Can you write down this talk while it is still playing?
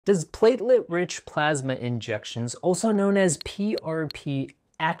Does platelet-rich plasma injections, also known as PRP,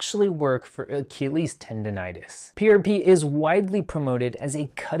 actually work for Achilles tendonitis? PRP is widely promoted as a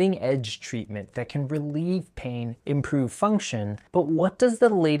cutting-edge treatment that can relieve pain, improve function, but what does the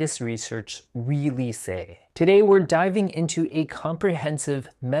latest research really say? Today, we're diving into a comprehensive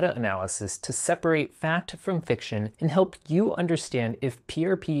meta-analysis to separate fact from fiction and help you understand if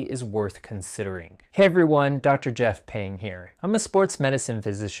PRP is worth considering. Hey everyone, Dr. Jeff Peng here. I'm a sports medicine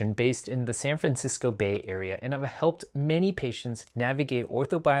physician based in the San Francisco Bay Area, and I've helped many patients navigate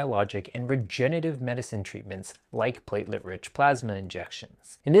orthobiologic and regenerative medicine treatments like platelet-rich plasma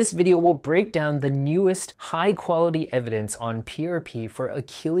injections. In this video, we'll break down the newest high-quality evidence on PRP for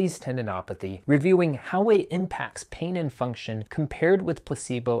Achilles tendinopathy, reviewing how it impacts pain and function compared with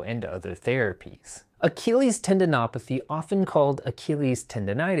placebo and other therapies. Achilles tendinopathy, often called Achilles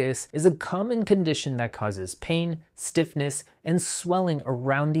tendonitis, is a common condition that causes pain, stiffness, and swelling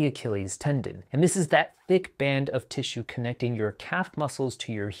around the Achilles tendon. And this is that thick band of tissue connecting your calf muscles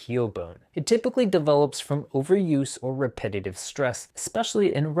to your heel bone. It typically develops from overuse or repetitive stress,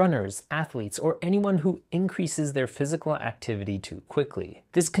 especially in runners, athletes, or anyone who increases their physical activity too quickly.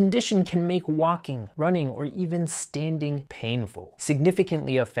 This condition can make walking, running, or even standing painful,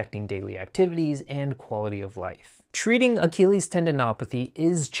 significantly affecting daily activities and quality of life. Treating Achilles tendinopathy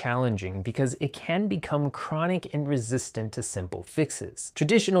is challenging because it can become chronic and resistant to simple fixes.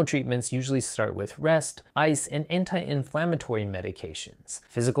 Traditional treatments usually start with rest, ice, and anti-inflammatory medications.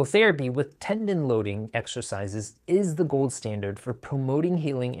 Physical therapy with tendon loading exercises is the gold standard for promoting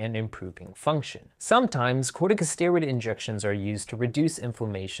healing and improving function. Sometimes corticosteroid injections are used to reduce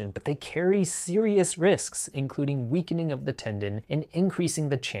inflammation, but they carry serious risks, including weakening of the tendon and increasing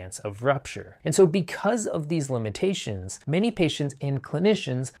the chance of rupture. And so because of these limitations, many patients and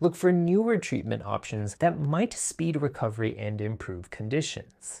clinicians look for newer treatment options that might speed recovery and improve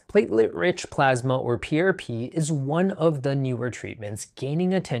conditions. Platelet-rich plasma, or PRP, is one of the newer treatments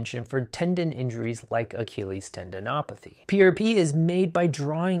gaining attention for tendon injuries like Achilles tendinopathy. PRP is made by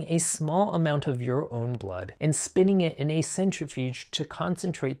drawing a small amount of your own blood and spinning it in a centrifuge to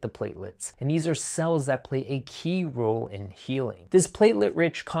concentrate the platelets, and these are cells that play a key role in healing. This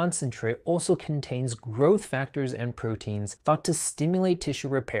platelet-rich concentrate also contains growth factors and proteins thought to stimulate tissue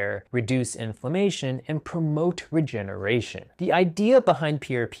repair, reduce inflammation, and promote regeneration. The idea behind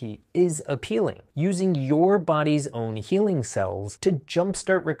PRP is appealing, using your body's own healing cells to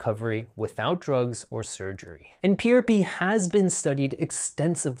jumpstart recovery without drugs or surgery. And PRP has been studied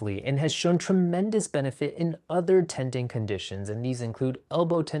extensively and has shown tremendous benefit in other tendon conditions, and these include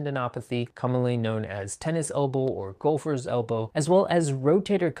elbow tendinopathy, commonly known as tennis elbow or golfer's elbow, as well as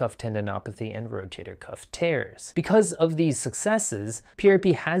rotator cuff tendinopathy and rotator cuff tears. Because of these successes,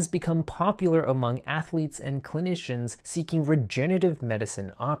 PRP has become popular among athletes and clinicians seeking regenerative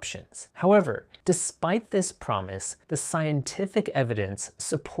medicine options. However, despite this promise, the scientific evidence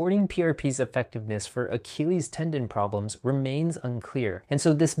supporting PRP's effectiveness for Achilles tendon problems remains unclear, and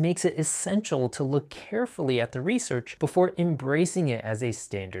so this makes it essential to look carefully at the research before embracing it as a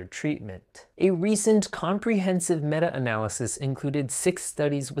standard treatment. A recent comprehensive meta-analysis included 6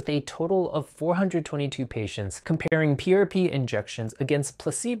 studies with a total of 422 patients comparing PRP injections against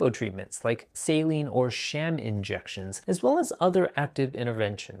placebo treatments like saline or sham injections, as well as other active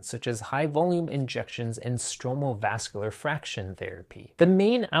interventions such as high-volume injections and stromal vascular fraction therapy. The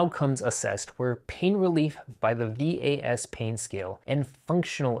main outcomes assessed were pain relief by the VAS pain scale and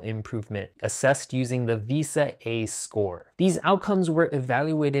functional improvement assessed using the VISA-A score. These outcomes were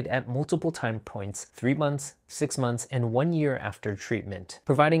evaluated at multiple time points, 3 months, 6 months, and 1 year after treatment,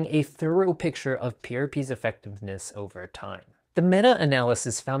 providing a thorough picture of PRP's effectiveness over time. The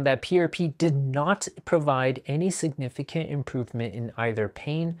meta-analysis found that PRP did not provide any significant improvement in either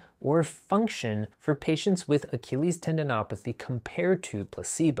pain or function for patients with Achilles tendinopathy compared to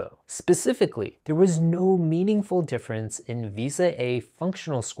placebo. Specifically, there was no meaningful difference in VISA-A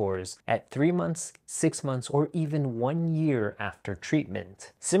functional scores at 3 months, 6 months, or even 1 year after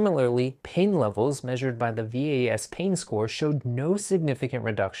treatment. Similarly, pain levels measured by the VAS pain score showed no significant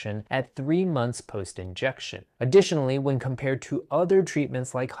reduction at 3 months post-injection. Additionally, when compared to other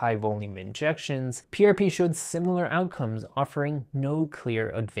treatments like high-volume injections, PRP showed similar outcomes, offering no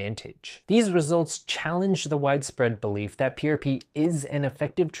clear advantage advantage. These results challenge the widespread belief that PRP is an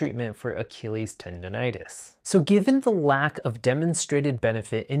effective treatment for Achilles tendonitis. So given the lack of demonstrated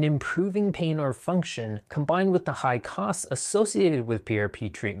benefit in improving pain or function, combined with the high costs associated with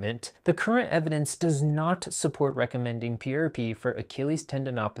PRP treatment, the current evidence does not support recommending PRP for Achilles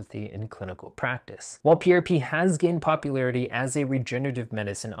tendinopathy in clinical practice. While PRP has gained popularity as a regenerative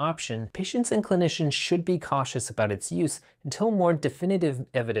medicine option, patients and clinicians should be cautious about its use until more definitive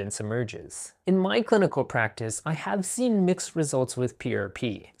evidence emerges. In my clinical practice, I have seen mixed results with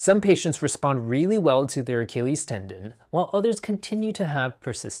PRP. Some patients respond really well to their Achilles tendon, while others continue to have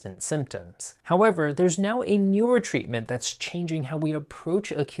persistent symptoms. However, there's now a newer treatment that's changing how we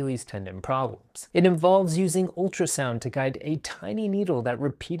approach Achilles tendon problems. It involves using ultrasound to guide a tiny needle that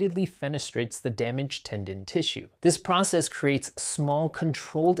repeatedly fenestrates the damaged tendon tissue. This process creates small,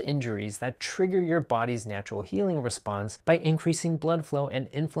 controlled injuries that trigger your body's natural healing response by increasing blood flow and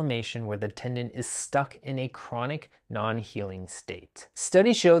inflammation where the tendon is stuck in a chronic, non-healing state.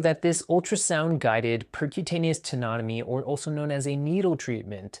 Studies show that this ultrasound-guided percutaneous tenotomy, or also known as a needle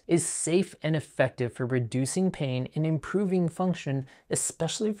treatment, is safe and effective for reducing pain and improving function,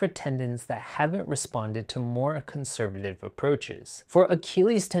 especially for tendons that haven't responded to more conservative approaches. For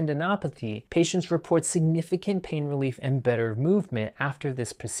Achilles tendinopathy, patients report significant pain relief and better movement after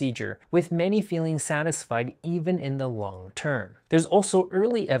this procedure, with many feeling satisfied even in the long term. There's also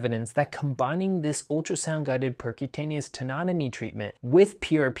early evidence that combining this ultrasound-guided percutaneous tenotomy treatment with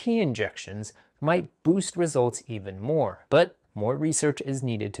PRP injections might boost results even more. But more research is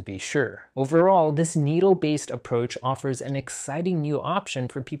needed to be sure. Overall, this needle-based approach offers an exciting new option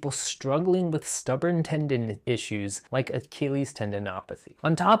for people struggling with stubborn tendon issues like Achilles tendinopathy.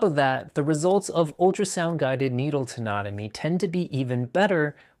 On top of that, the results of ultrasound-guided needle tenotomy tend to be even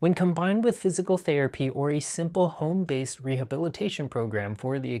better when combined with physical therapy or a simple home-based rehabilitation program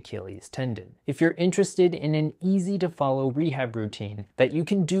for the Achilles tendon. If you're interested in an easy-to-follow rehab routine that you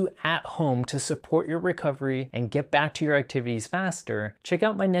can do at home to support your recovery and get back to your activities faster, check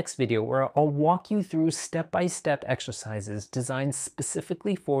out my next video where I'll walk you through step-by-step exercises designed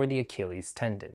specifically for the Achilles tendon.